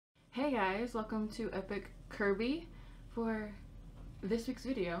Hey guys, welcome to Epic Kirby. For this week's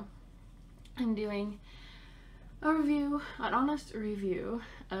video, I'm doing an honest review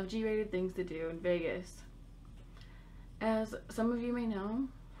of G-rated things to do in Vegas. As some of you may know,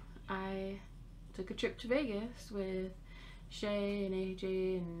 I took a trip to Vegas with Shay and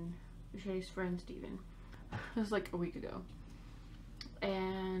AJ and Shay's friend Steven. It was like a week ago.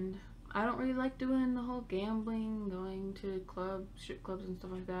 And I don't really like doing the whole gambling, going to clubs, strip clubs and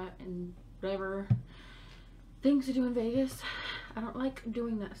stuff like that, and whatever things to do in Vegas. I don't like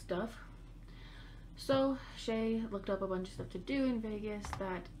doing that stuff. So Shay looked up a bunch of stuff to do in Vegas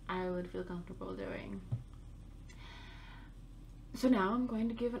that I would feel comfortable doing. So now I'm going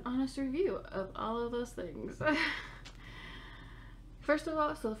to give an honest review of all of those things. First of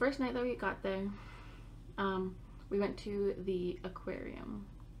all, so the first night that we got there, we went to the aquarium.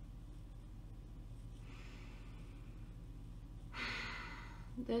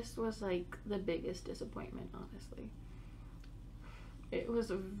 This was like the biggest disappointment, honestly. It was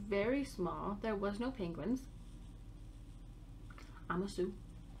very small. There was no penguins. I'm assuming.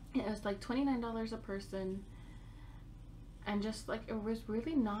 It was like $29 a person, and just like it was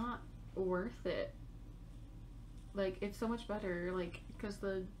really not worth it. Like, it's so much better, like, because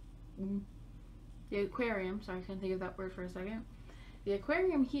the aquarium, sorry, I can't think of that word for a second. The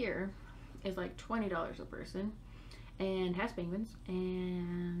aquarium here is like $20 a person and has penguins,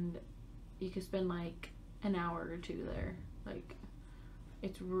 and you can spend like an hour or two there. Like,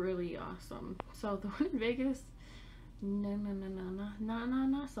 it's really awesome. So the one in Vegas, not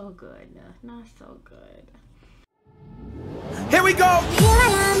so good. Not so good. Here we go! Here I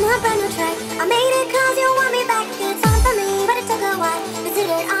am, up on the track. I made it cause you want me back. It's on for me, but it took a while. This did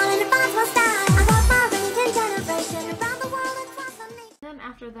it all in a possible style. I got my rings in generation around the world across the nation. Then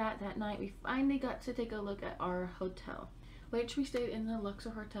after that night, we finally got to take a look at our hotel, which we stayed in the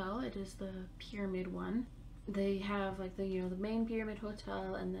Luxor Hotel. It is the pyramid one. They have like the, the main pyramid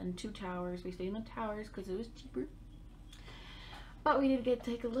hotel and then two towers. We stayed in the towers because it was cheaper. But we did get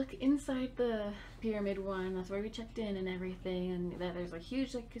to take a look inside the pyramid one. That's where we checked in and everything. And that there's a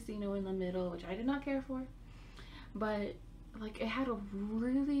huge like casino in the middle, which I did not care for. But like, it had a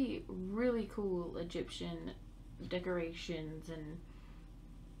really, really cool Egyptian decorations, and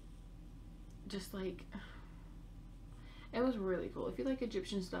just like, it was really cool. If you like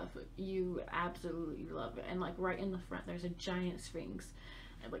Egyptian stuff, you absolutely love it. And like right in the front, there's a giant sphinx,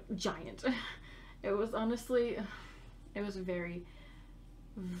 like giant. It was honestly, it was very,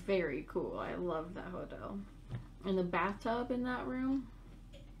 very cool. I love that hotel. And the bathtub in that room,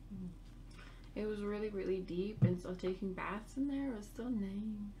 it was really, really deep, and so taking baths in there was so nice.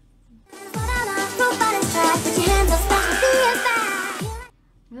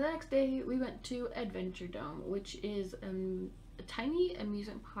 The next day, we went to Adventure Dome, which is a tiny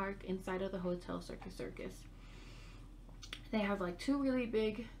amusement park inside of the Hotel Circus. They have like two really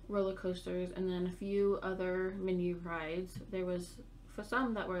big roller coasters and then a few other mini rides. There was for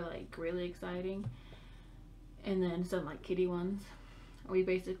some that were like really exciting, and then some like kiddie ones. We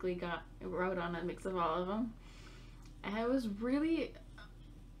basically rode on a mix of all of them. And it was really,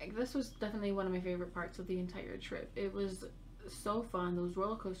 this was definitely one of my favorite parts of the entire trip. It was so fun. Those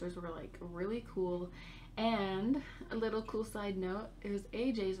roller coasters were like really cool. And a little cool side note, it was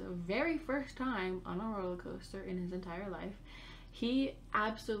AJ's very first time on a roller coaster in his entire life. He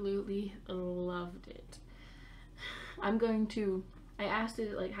absolutely loved it. I asked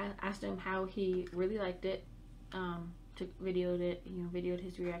him how he really liked it. Videoed it, videoed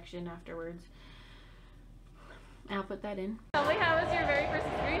his reaction afterwards. I'll put that in. Tell me, how was your very first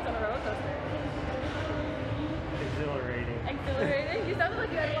experience on a roller coaster? Exhilarating. Exhilarating? You sounded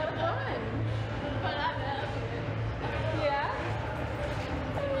like you had a lot of fun. Yeah.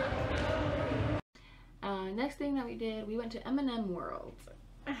 Next thing that we did, we went to M&M World.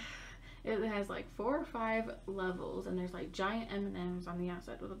 It has like 4 or 5 levels, and there's like giant M&Ms on the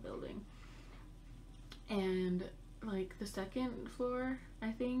outside of the building. And like the second floor,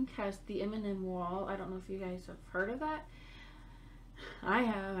 I think, has the M&M wall. I don't know if you guys have heard of that. I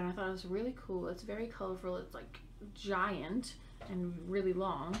have, and I thought it was really cool. It's very colorful. It's like giant and really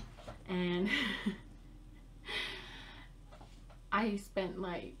long, and I spent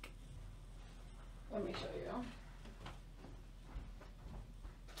like, let me show you.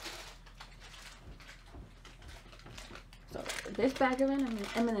 So this bag of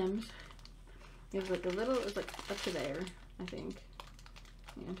M&Ms is like a little, it's like up to there, I think.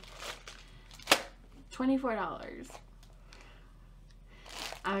 Yeah. $24.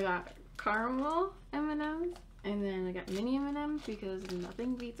 I got caramel M&Ms, and then I got mini M&Ms because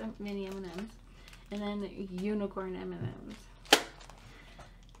nothing beats mini M&Ms, and then unicorn M&Ms.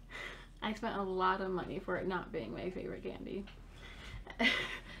 I spent a lot of money for it not being my favorite candy.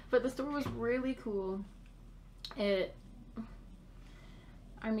 But the store was really cool. I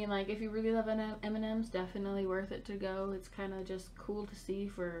mean, like, if you really love M&Ms, definitely worth it to go. It's kind of just cool to see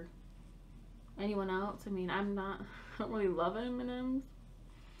for anyone else. I mean, I don't really love M&Ms,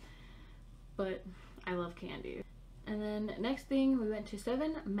 but I love candy. And then next thing, we went to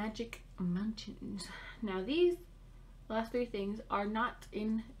 7 Magic Mountains. Now these last 3 things are not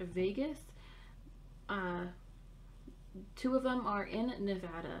in Vegas. 2 of them are in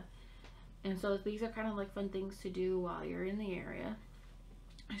Nevada. And so these are kind of like fun things to do while you're in the area.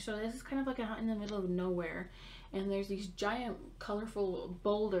 So this is kind of like out in the middle of nowhere, and there's these giant colorful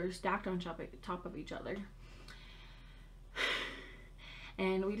boulders stacked on top of each other.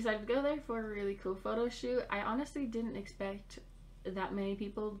 And we decided to go there for a really cool photo shoot. I honestly didn't expect that many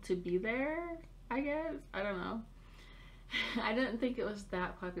people to be there, I guess. I don't know. I didn't think it was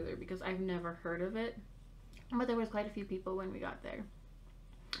that popular because I've never heard of it. But there was quite a few people when we got there.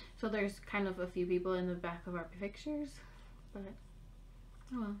 So there's kind of a few people in the back of our pictures, but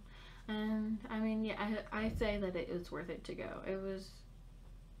oh well. And I mean, yeah, I say that it was worth it to go. It was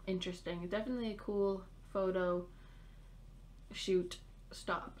interesting. Definitely a cool photo shoot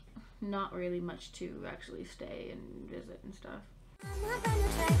stop. Not really much to actually stay and visit and stuff. I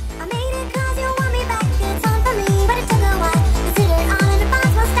made it 'cause you want me back. It's on for me, but it took a while. Considered all in a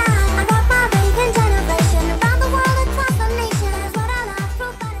possible style. I wrote my Reagan generation around the world across the nations. What I love,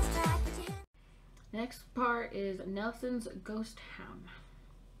 proof that it's track. Next part is Nelson's Ghost Town.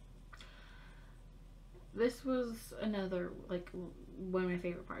 This was another, like, one of my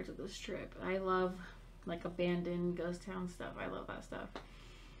favorite parts of this trip. I love, like, abandoned ghost town stuff. I love that stuff.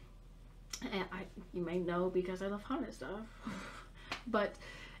 And you may know because I love haunted stuff. But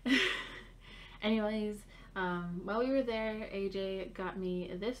anyways, while we were there, AJ got me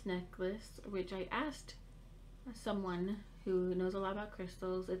this necklace, which I asked someone who knows a lot about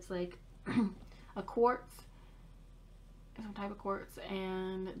crystals. It's like a quartz, some type of quartz,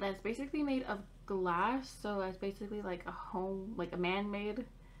 and that's basically made of glass. So it's basically like a man-made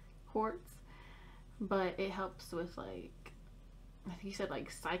quartz, but it helps with, like, I think he said,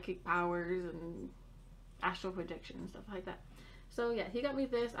 like, psychic powers and astral projection and stuff like that. So yeah, he got me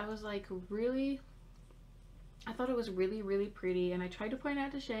this. I was like, I thought it was really, really pretty, and I tried to point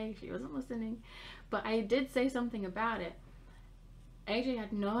out to Shay. She wasn't listening, but I did say something about it. AJ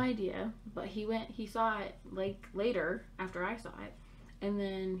had no idea, but he saw it like later after I saw it, and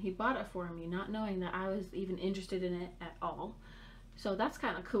then he bought it for me, not knowing that I was even interested in it at all. So that's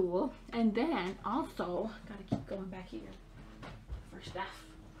kind of cool. And then also, gotta keep going back here for stuff.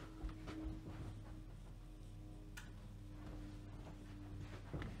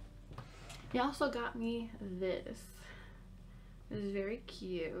 He also got me this. This is very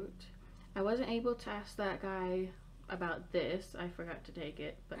cute. I wasn't able to ask that guy about this. I forgot to take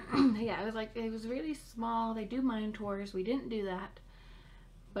it. But yeah, it was really small. They do mind tours. We didn't do that.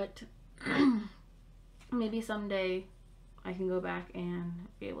 But maybe someday I can go back and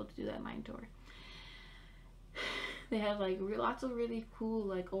be able to do that mind tour. They have, like, lots of really cool,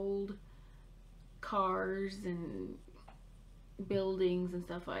 like, old cars and buildings and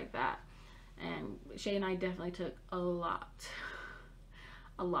stuff like that. And Shay and I definitely took a lot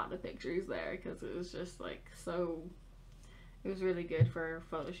of pictures there because it was just, like, so, it was really good for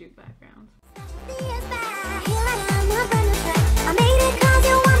photo shoot backgrounds.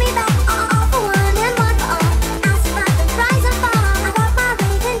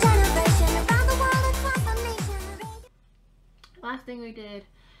 Last thing we did,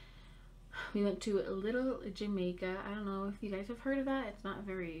 we went to Little Jamaica. I don't know if you guys have heard of that. It's not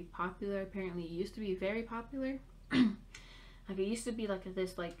very popular. Apparently it used to be very popular. Like, it used to be like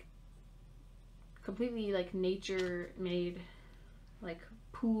this, like, completely, like, nature made, like,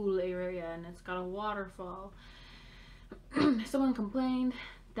 pool area, and it's got a waterfall. Someone complained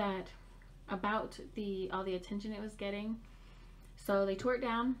that about all the attention it was getting, so they tore it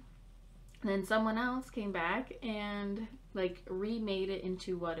down. And then someone else came back and, like, remade it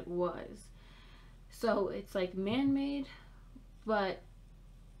into what it was. So it's, like, man-made, but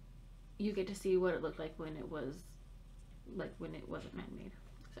you get to see what it looked like when it was, like, when it wasn't man-made.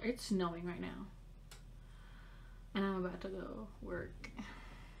 So it's snowing right now, and I'm about to go work,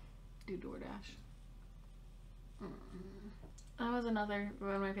 do DoorDash. That was another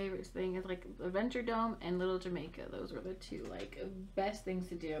one of my favorite things, is, like, Adventure Dome and Little Jamaica. Those were the two, like, best things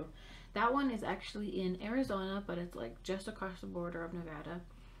to do. That one is actually in Arizona, but it's, like, just across the border of Nevada.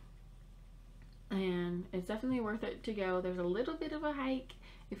 And it's definitely worth it to go. There's a little bit of a hike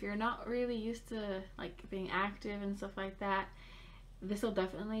if you're not really used to, like, being active and stuff like that. this will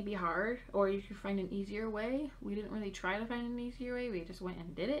definitely be hard, or you could find an easier way. We didn't really try to find an easier way, we just went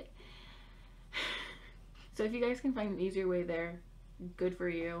and did it. So if you guys can find an easier way there, good for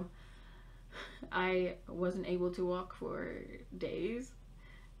you. I wasn't able to walk for days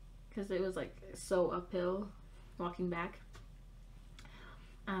because it was like so uphill walking back.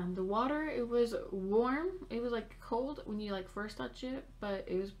 The water, it was warm. It was like cold when you like first touch it, but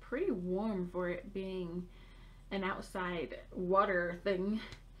it was pretty warm for it being an outside water thing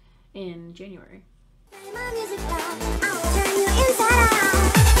in January.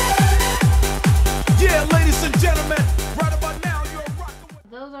 Yeah, ladies and gentlemen, right about now you're rocking with...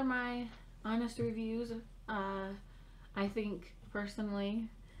 Those are my honest reviews. I think personally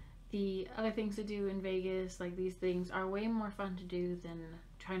the other things to do in Vegas, like these things, are way more fun to do than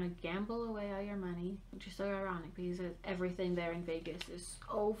trying to gamble away all your money, which is so ironic because everything there in Vegas is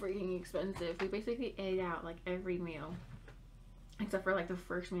so freaking expensive. We basically ate out like every meal except for like the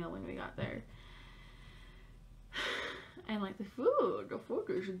first meal when we got there. And like the food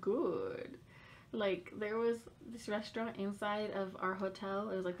is good. Like there was this restaurant inside of our hotel.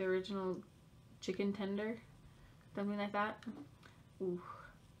 It was like the original chicken tender, something like that. Ooh.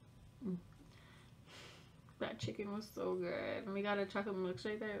 That chicken was so good. And we got a chocolate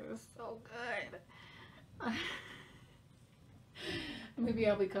milkshake there. It was so good. Maybe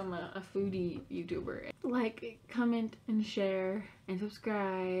I'll become a foodie YouTuber. Like, comment, and share, and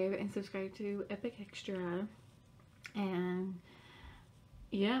subscribe to Epic Extra. And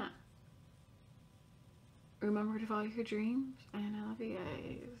yeah. Remember to follow your dreams. And I love you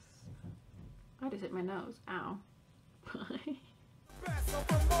guys. I just hit my nose. Ow. Bye.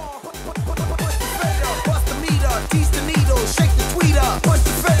 Bust the meter, tease the needle, shake the tweeter, punch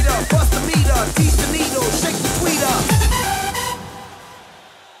the fader, bust the meter, tease the needle.